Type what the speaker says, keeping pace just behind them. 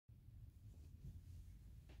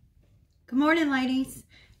Good morning, ladies.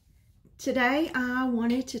 Today I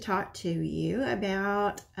wanted to talk to you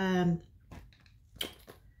about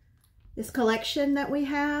this collection that we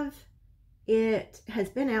have. It has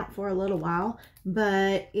been out for a little while,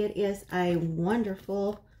 but it is a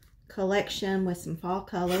wonderful collection with some fall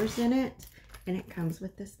colors in it, and it comes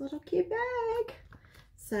with this little cute bag.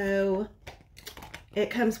 So it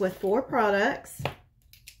comes with 4 products.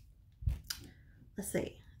 Let's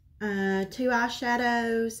see, 2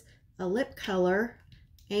 eyeshadows, a lip color,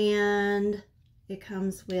 and it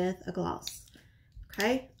comes with a gloss.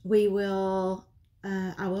 Okay, I will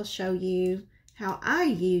show you how I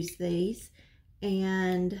use these,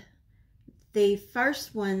 and the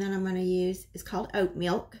first one that I'm going to use is called Oat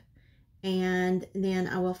Milk, and then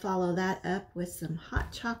I will follow that up with some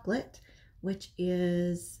hot chocolate, which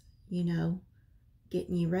is, you know,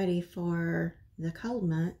 getting you ready for the cold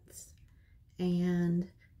months. And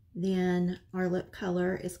then our lip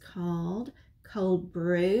color is called Cold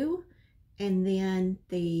Brew, and then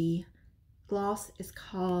the gloss is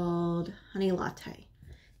called Honey Latte.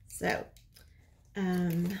 So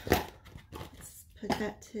let's put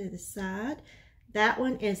that to the side. That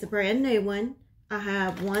one is a brand new one. I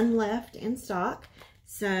have one left in stock.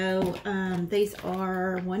 So these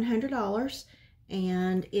are $100,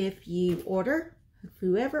 and if you order,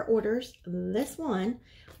 whoever orders this one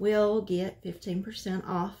will get 15%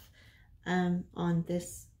 off on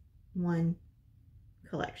this one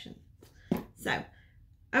collection. So,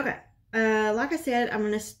 okay, like I said, I'm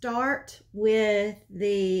going to start with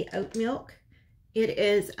the Oat Milk. It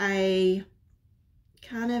is a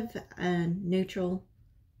kind of a neutral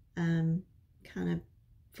kind of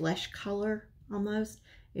flesh color almost,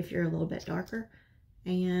 if you're a little bit darker.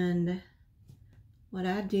 And what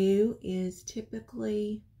I do is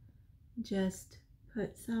typically just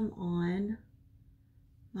put some on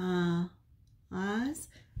my eyes.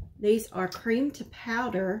 These are cream to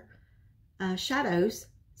powder shadows,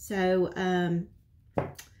 so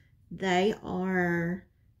they are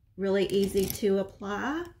really easy to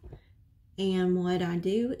apply. And what I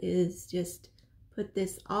do is just put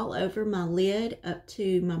this all over my lid up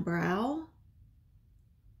to my brow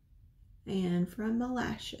and from my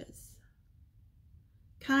lashes.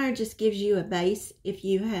 Kind of just gives you a base if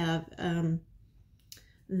you have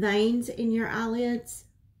veins in your eyelids.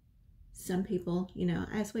 Some people, you know,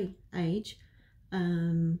 as we age, we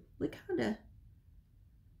kind of,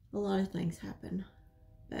 a lot of things happen,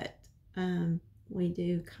 but we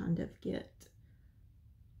do kind of get,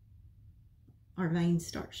 our veins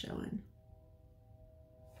start showing.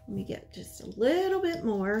 Let me get just a little bit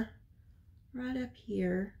more right up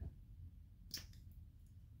here.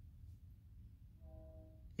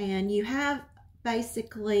 And you have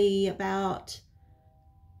basically about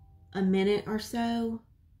a minute or so,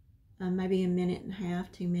 maybe a minute and a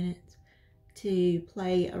half, 2 minutes, to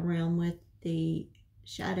play around with the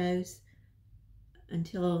shadows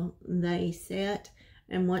until they set.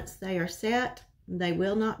 And once they are set, they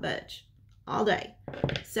will not budge all day.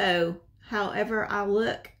 So however I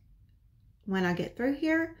look when I get through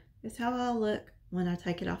here is how I'll look when I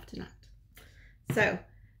take it off tonight. So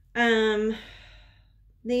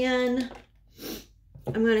then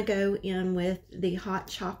I'm going to go in with the hot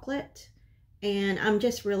chocolate, and I'm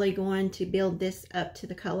just really going to build this up to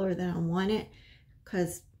the color that I want it,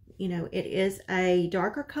 because, you know, it is a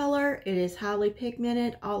darker color. It is highly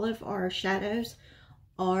pigmented. All of our shadows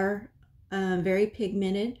are very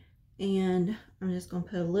pigmented, and I'm just going to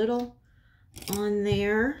put a little on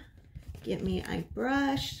there. Get me a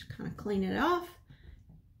brush, kind of clean it off,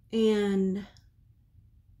 and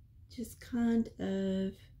just kind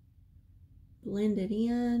of blend it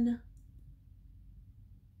in.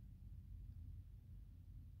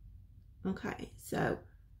 Okay, so,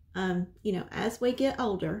 you know, as we get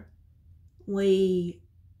older, we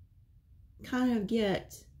kind of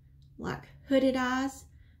get like hooded eyes.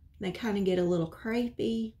 They kind of get a little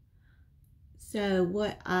crepey. So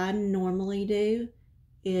what I normally do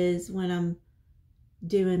is when I'm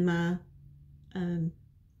doing my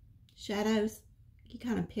shadows, you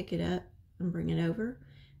kind of pick it up and bring it over.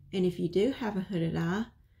 And if you do have a hooded eye,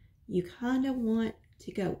 you kind of want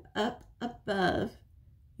to go up above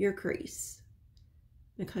your crease,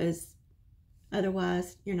 because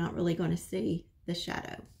otherwise you're not really going to see the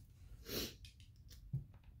shadow. Let's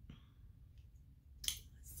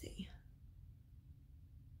see.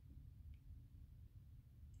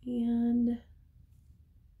 And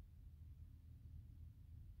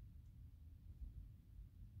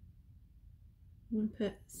I'm going to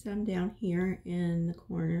put some down here in the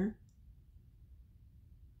corner.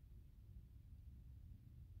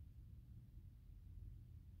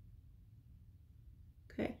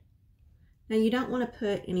 Okay. Now you don't want to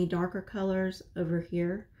put any darker colors over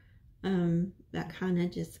here. That kind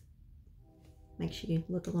of just makes you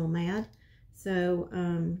look a little mad. So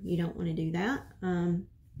you don't want to do that.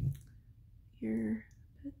 Here,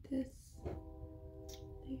 put this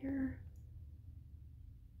there.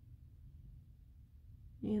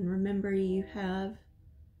 And remember, you have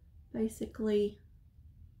basically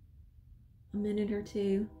a minute or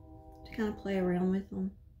two to kind of play around with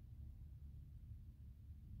them.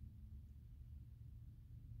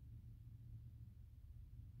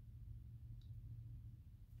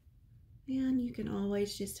 And you can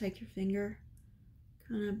always just take your finger,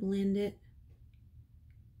 kind of blend it.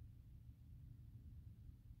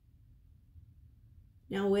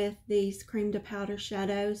 Now with these cream to powder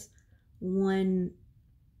shadows, one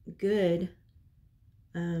good,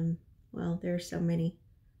 well, there's so many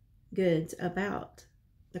goods about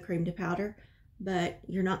the cream to powder, but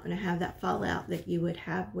you're not going to have that fallout that you would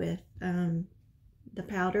have with the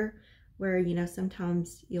powder, where, you know,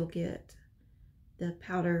 sometimes you'll get the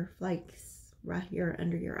powder flakes right here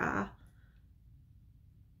under your eye,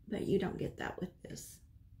 but you don't get that with this.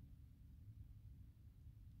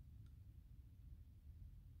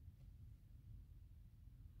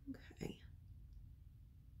 Okay.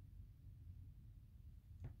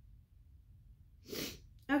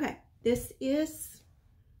 Okay, this is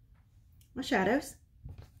my shadows,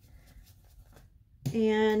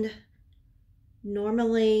 and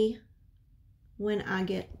normally when I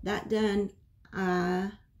get that done,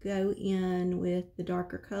 I go in with the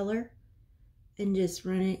darker color and just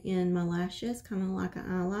run it in my lashes, kind of like an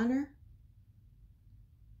eyeliner,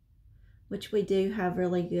 which we do have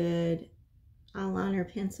really good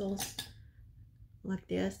eyeliner pencils like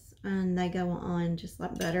this, and they go on just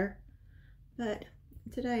like butter. But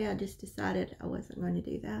today I just decided I wasn't going to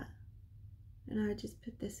do that, and I just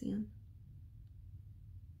put this in.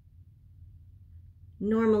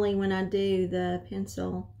 Normally when I do the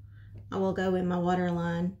pencil, I will go in my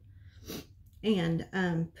waterline and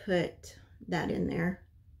put that in there.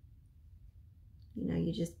 You know,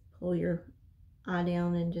 you just pull your eye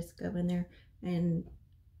down and just go in there, and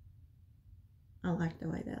I like the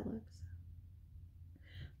way that looks.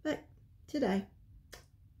 But today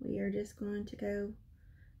we are just going to go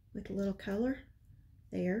with a little color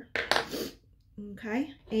there.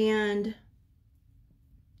 Okay, and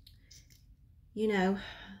you know,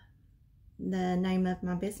 the name of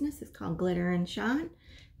my business is called Glitter and Shine,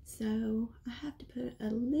 so I have to put a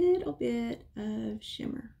little bit of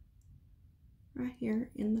shimmer right here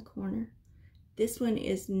in the corner. This one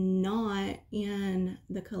is not in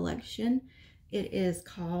the collection. It is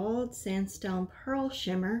called Sandstone Pearl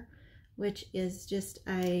Shimmer, which is just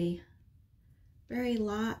a very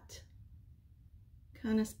light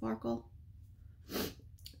kind of sparkle.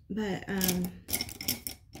 But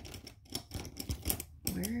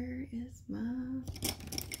where is my,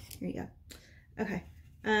 here you go. Okay,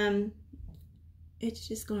 it's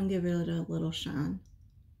just going to give it a little shine.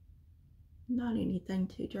 Not anything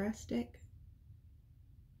too drastic.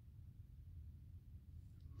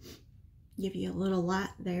 Give you a little light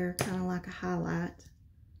there, kind of like a highlight.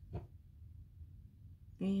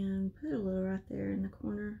 And put a little right there in the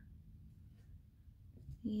corner.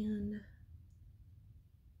 And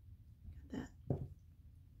that.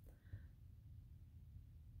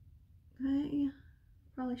 Okay,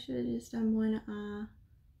 probably should have just done one eye.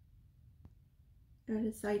 It would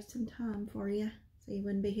have saved some time for you, so you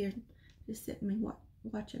wouldn't be here just sitting me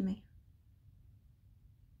watching me.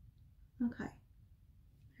 Okay,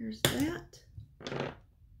 there's that.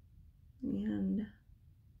 And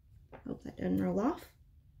hope that doesn't roll off.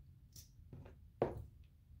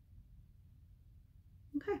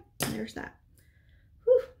 Okay, there's that.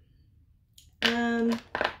 Whew.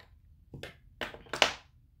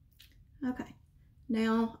 Okay,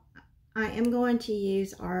 now I am going to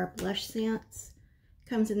use our blush scents.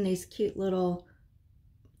 Comes in these cute little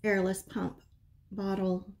airless pump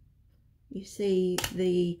bottle. You see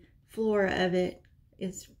the floor of it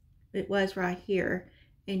was right here,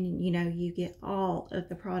 and you know, you get all of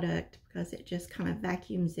the product because it just kind of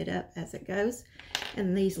vacuums it up as it goes.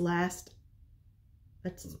 And these last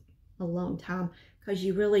a long time because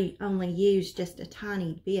you really only use just a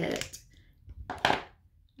tiny bit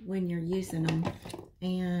when you're using them.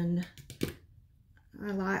 And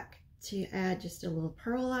I like to add just a little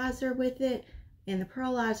pearlizer with it, and the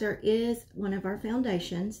pearlizer is one of our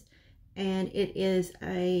foundations, and it is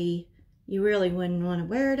you really wouldn't want to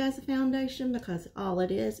wear it as a foundation because all it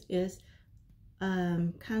is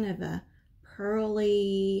kind of a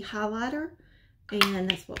pearly highlighter, and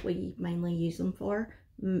that's what we mainly use them for.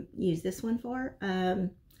 Use this one for.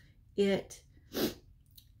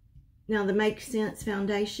 Now the Make Sense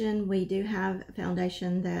foundation, we do have a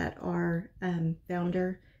foundation that our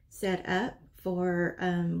founder set up for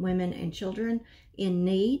women and children in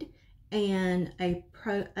need, and a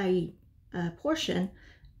portion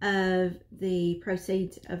of the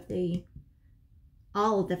proceeds of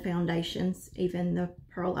all of the foundations, even the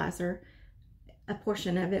Pearlizer, a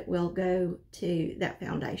portion of it will go to that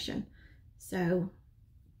foundation. So,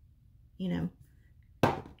 you know,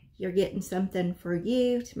 you're getting something for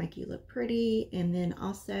you to make you look pretty, and then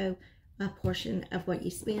also a portion of what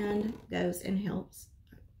you spend goes and helps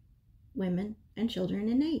women and children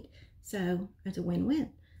in need. So it's a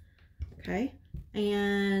win-win. Okay,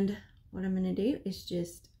 and what I'm going to do is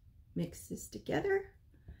just mix this together.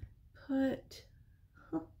 Probably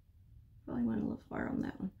went a little far on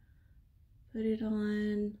that one. Put it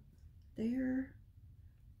on there.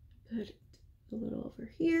 Put it a little over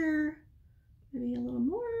here. Maybe a little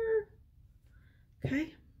more.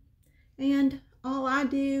 Okay. And all I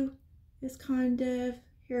do is kind of,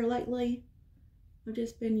 here lately, I've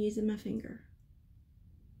just been using my finger.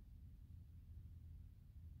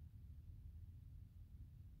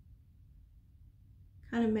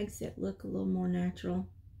 Kind of makes it look a little more natural.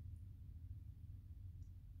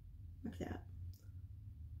 Like that.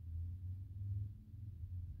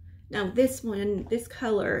 Now this one, this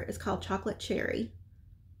color is called Chocolate Cherry.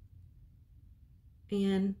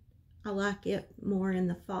 And I like it more in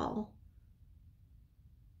the fall.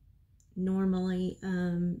 Normally,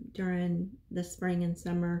 during the spring and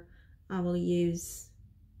summer, I will use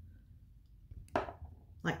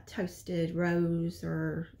like toasted rose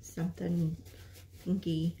or something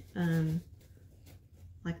pinky,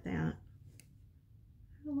 like that.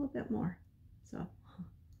 A little bit more. So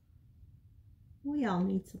we all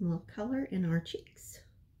need some little color in our cheeks.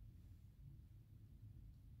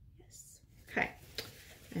 Yes. Okay.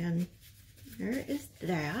 And there is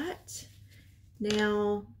that.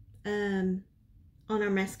 Now, on our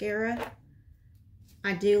mascara,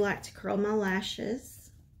 I do like to curl my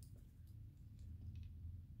lashes.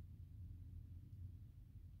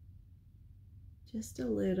 Just a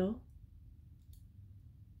little.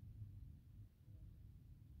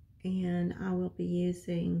 And I will be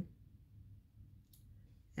using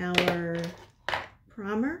our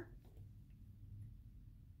primer.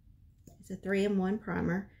 It's a 3-in-1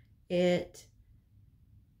 primer. It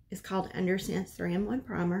is called Undersense 3-in-1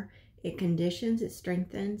 primer. It conditions, it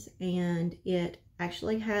strengthens, and it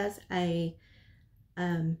actually has a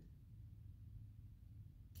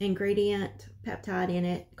ingredient peptide in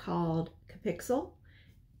it called Capixyl,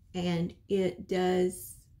 and it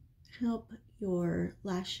does help your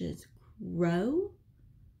lashes grow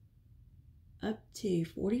up to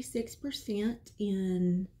 46%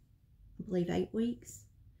 in, I believe, 8 weeks.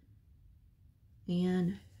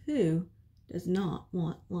 And who does not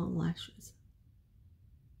want long lashes?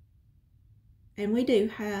 And we do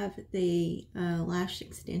have the lash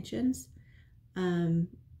extensions.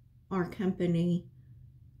 Our company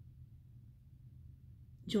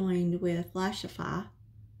joined with Lashify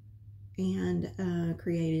and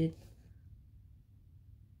created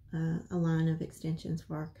a line of extensions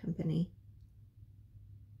for our company.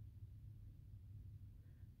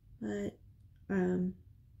 But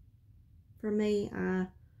for me, I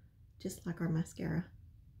just like our mascara,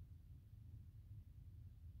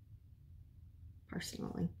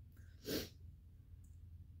 personally.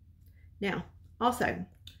 Now, also,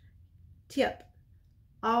 tip,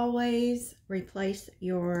 always replace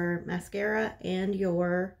your mascara and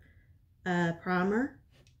your primer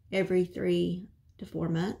every 3 to 4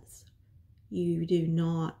 months. You do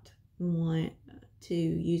not want to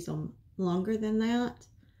use them longer than that.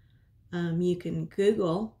 You can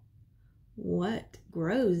Google what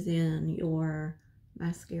grows in your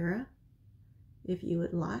mascara if you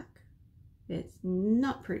would like. It's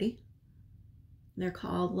not pretty. They're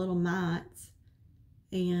called little mites,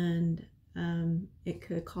 and it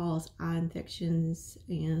could cause eye infections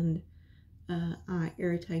and eye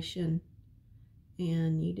irritation,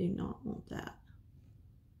 and you do not want that.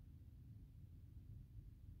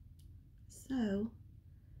 So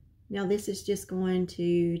now this is just going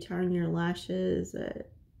to turn your lashes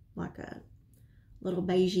like a little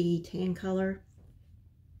beigey tan color,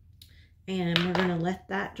 and we're going to let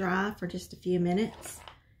that dry for just a few minutes,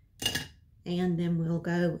 and then we'll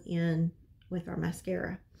go in with our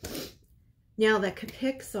mascara. Now the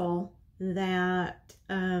Capixyl that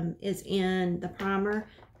is in the primer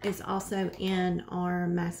is also in our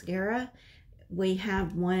mascara. We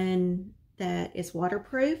have one that is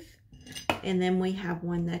waterproof, and then we have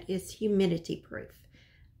one that is humidity proof.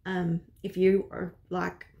 If you are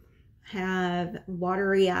have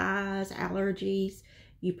watery eyes, allergies,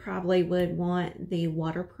 you probably would want the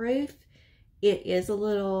waterproof. It is a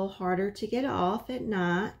little harder to get off at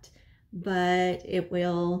night, but it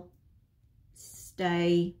will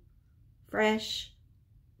stay fresh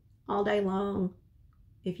all day long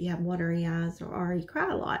if you have watery eyes or you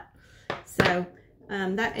cry a lot. So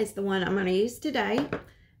that is the one I'm going to use today,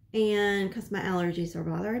 and because my allergies are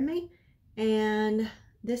bothering me. And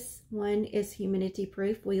this one is humidity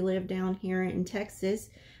proof. We live down here in Texas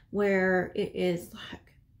where it is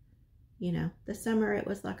like, you know, the summer it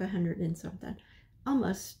was like 100 and something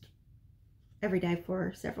almost every day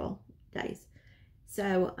for several days.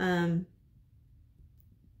 So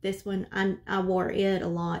this one, I wore it a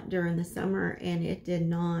lot during the summer and it did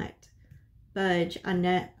not budge.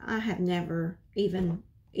 I have never, even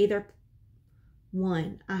either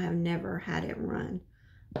one, I have never had it run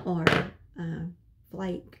or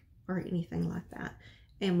flake or anything like that.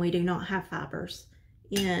 And we do not have fibers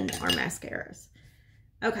in our mascaras.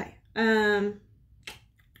 Okay, now,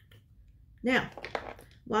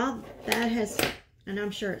 while that has, and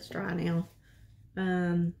I'm sure it's dry now,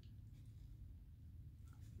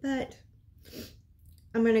 but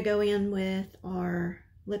I'm going to go in with our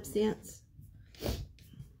lip scents.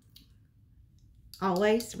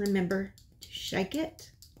 Always remember to shake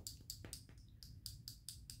it.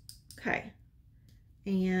 Okay.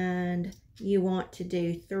 And you want to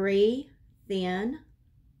do 3 thin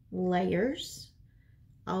layers.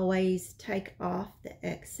 Always take off the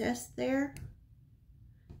excess there.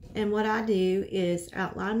 And what I do is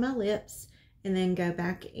outline my lips and then go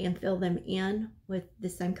back and fill them in with the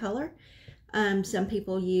same color. Some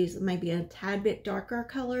people use maybe a tad bit darker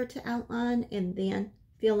color to outline and then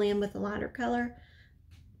fill in with a lighter color.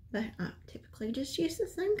 But I typically just use the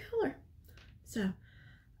same color. So,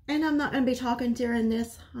 and I'm not going to be talking during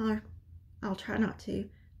this, or I'll try not to,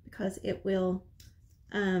 because it will,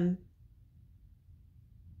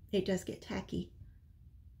 it does get tacky.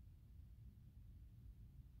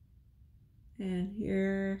 And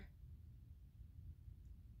here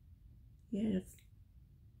is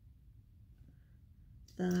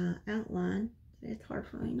the outline. It's hard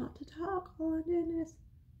for me not to talk while I'm doing this.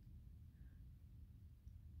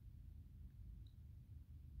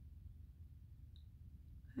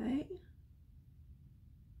 Okay.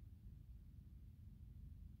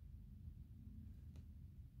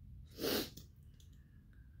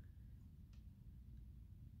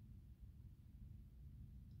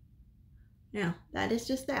 Now, that is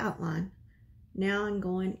just the outline. Now I'm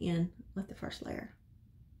going in with the first layer.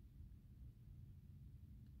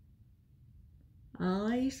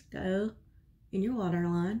 Always go in your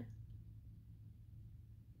waterline.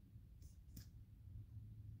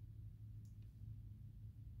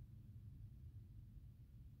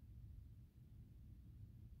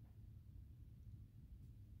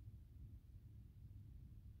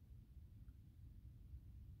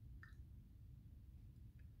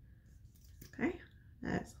 Okay,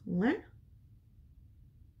 that's one.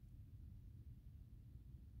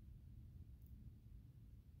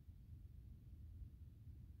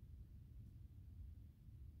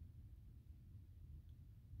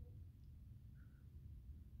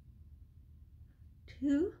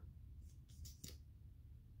 Two.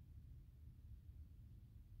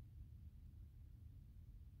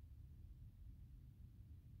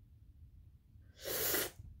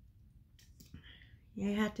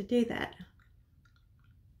 You have to do that.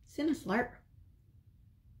 Send a slurp.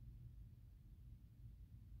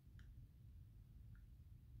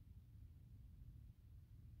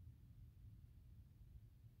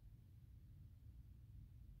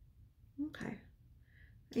 Okay.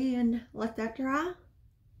 And let that dry.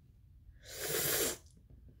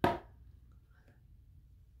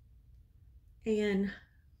 And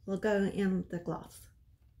we'll go in the gloss.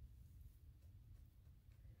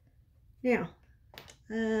 Now,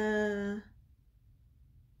 here.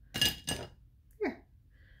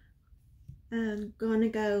 I'm going to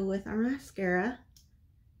go with our mascara.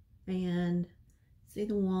 And see,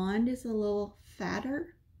 the wand is a little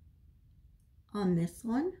fatter on this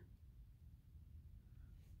one.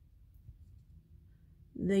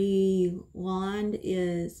 The wand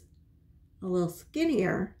is a little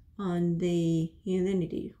skinnier on the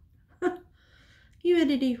humidity.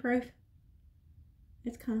 Humidity proof.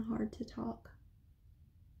 It's kind of hard to talk.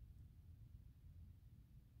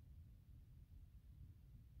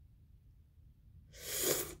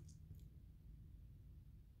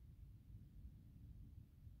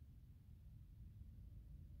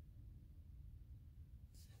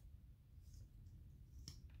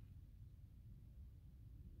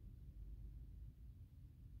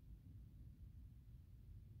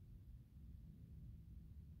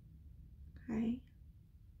 Okay.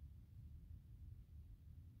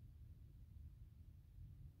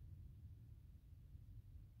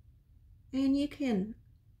 And you can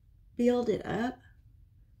build it up.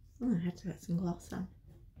 Oh, I have to put some gloss on.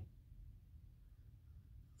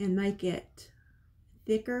 And make it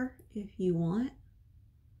thicker if you want.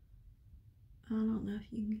 I don't know if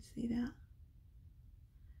you can see that.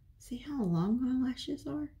 See how long my lashes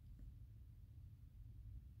are?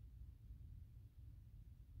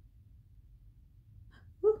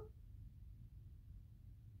 Woo.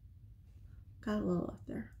 Got a little up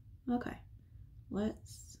there. Okay,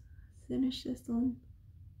 let's finish this one.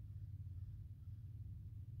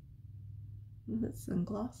 Put some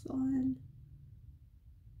gloss on.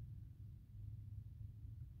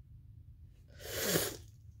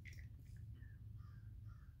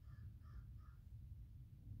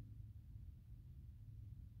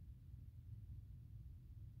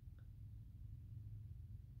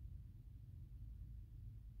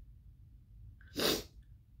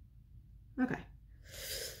 Okay.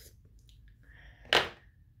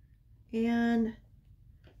 And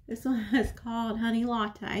this one is called Honey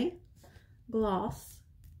Latte Gloss.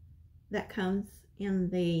 That comes in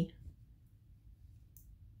the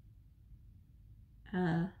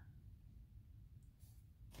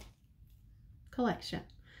collection.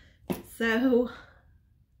 So,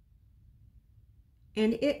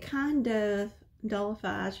 and it kind of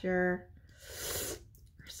nullifies your,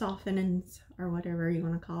 or softens, or whatever you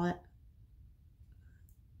want to call it,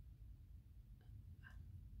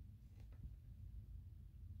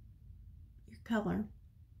 your color.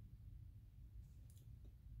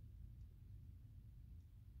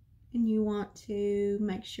 And you want to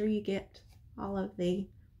make sure you get all of the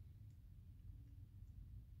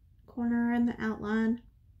corner and the outline.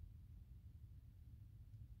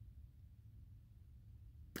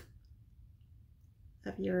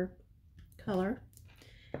 Of your color.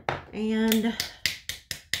 And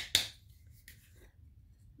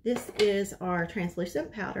this is our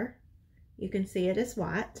translucent powder. You can see it is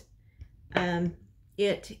white.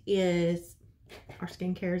 It is, our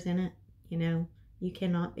skincare is in it. You know, you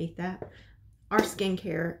cannot beat that. Our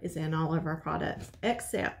skincare is in all of our products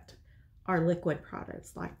except our liquid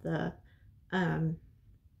products, like the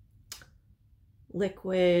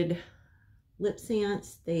liquid lip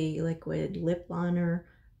scents, the liquid lip liner,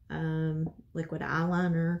 liquid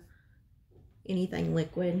eyeliner, anything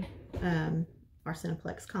liquid. Our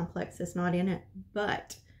Cineplex Complex is not in it,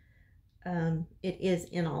 but it is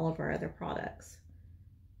in all of our other products.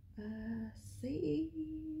 See,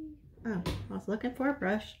 oh, I was looking for a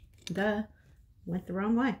brush. Duh, went the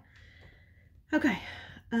wrong way. Okay,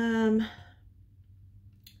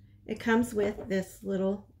 it comes with this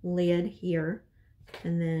little lid here,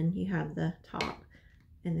 and then you have the top,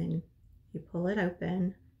 and then you pull it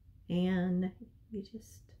open, and you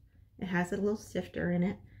just, it has a little sifter in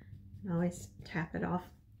it. And always tap it off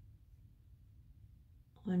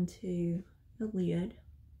onto the lid.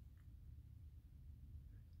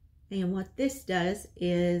 And what this does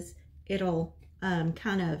is it'll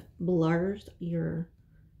kind of blurs your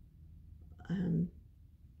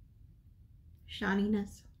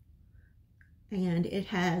shininess. And it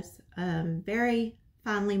has very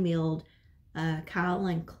finely milled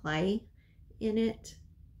kaolin clay in it,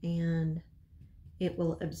 and it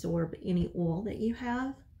will absorb any oil that you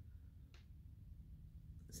have.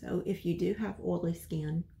 So if you do have oily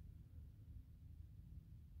skin,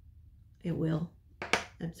 it will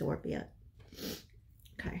absorb it.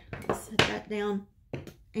 Okay, let's set that down.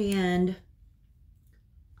 And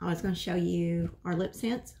I was going to show you our lip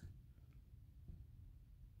scents.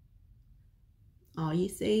 All you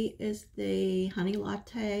see is the Honey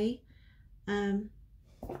Latte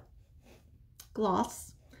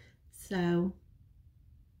gloss. So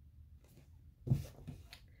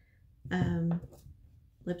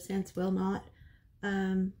lip scents will not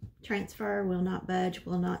transfer, will not budge,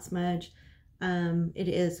 will not smudge. It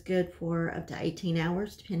is good for up to 18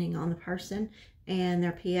 hours depending on the person and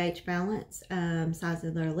their pH balance, size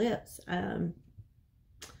of their lips.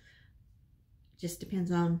 Just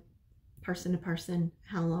depends on person to person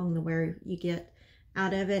how long the wear you get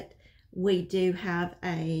out of it. We do have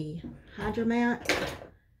a Hydro Matte,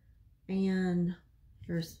 and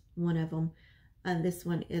here's one of them. This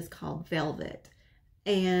one is called Velvet,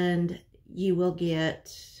 and you will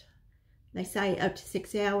get, they say up to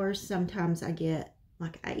 6 hours. Sometimes I get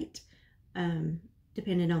like 8,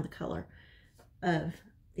 depending on the color of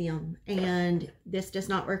them. And this does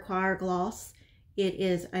not require gloss. It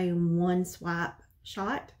is a one swipe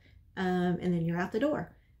shot, and then you're out the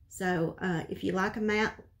door. So if you like a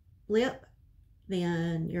matte lip,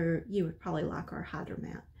 then you would probably like our Hydro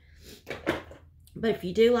Matte. But if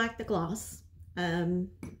you do like the gloss, the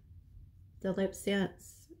Lip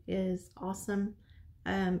Sense is awesome.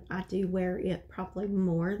 I do wear it probably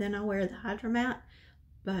more than I wear the Hydro Matte,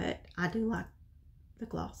 but I do like the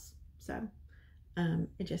gloss. So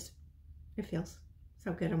it feels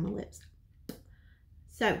so good on my lips.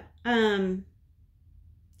 So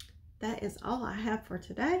that is all I have for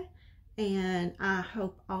today, and I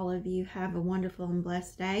hope all of you have a wonderful and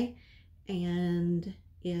blessed day. And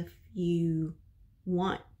if you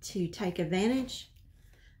want to take advantage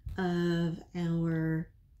of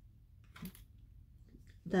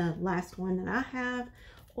the last one that I have,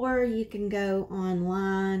 or you can go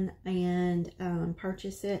online and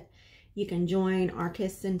purchase it. You can join our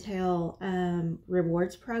Kiss and Tell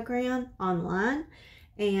rewards program online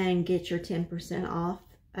and get your 10% off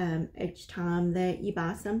each time that you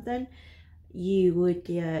buy something. You would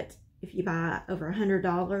get, if you buy over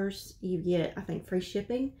 $100, you get, I think, free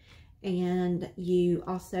shipping, and you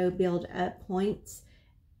also build up points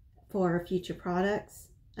for future products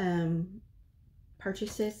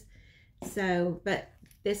purchases. So, but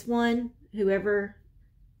this one, whoever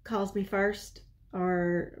calls me first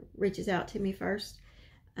or reaches out to me first,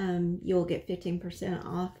 you'll get 15%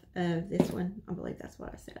 off of this one. I believe that's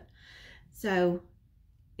what I said. So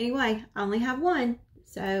anyway, I only have one.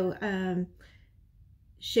 So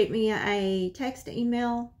shoot me a text,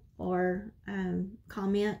 email, or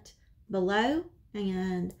comment below.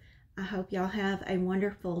 And I hope y'all have a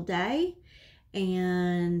wonderful day.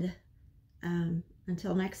 And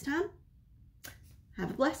until next time,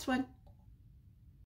 have a blessed one.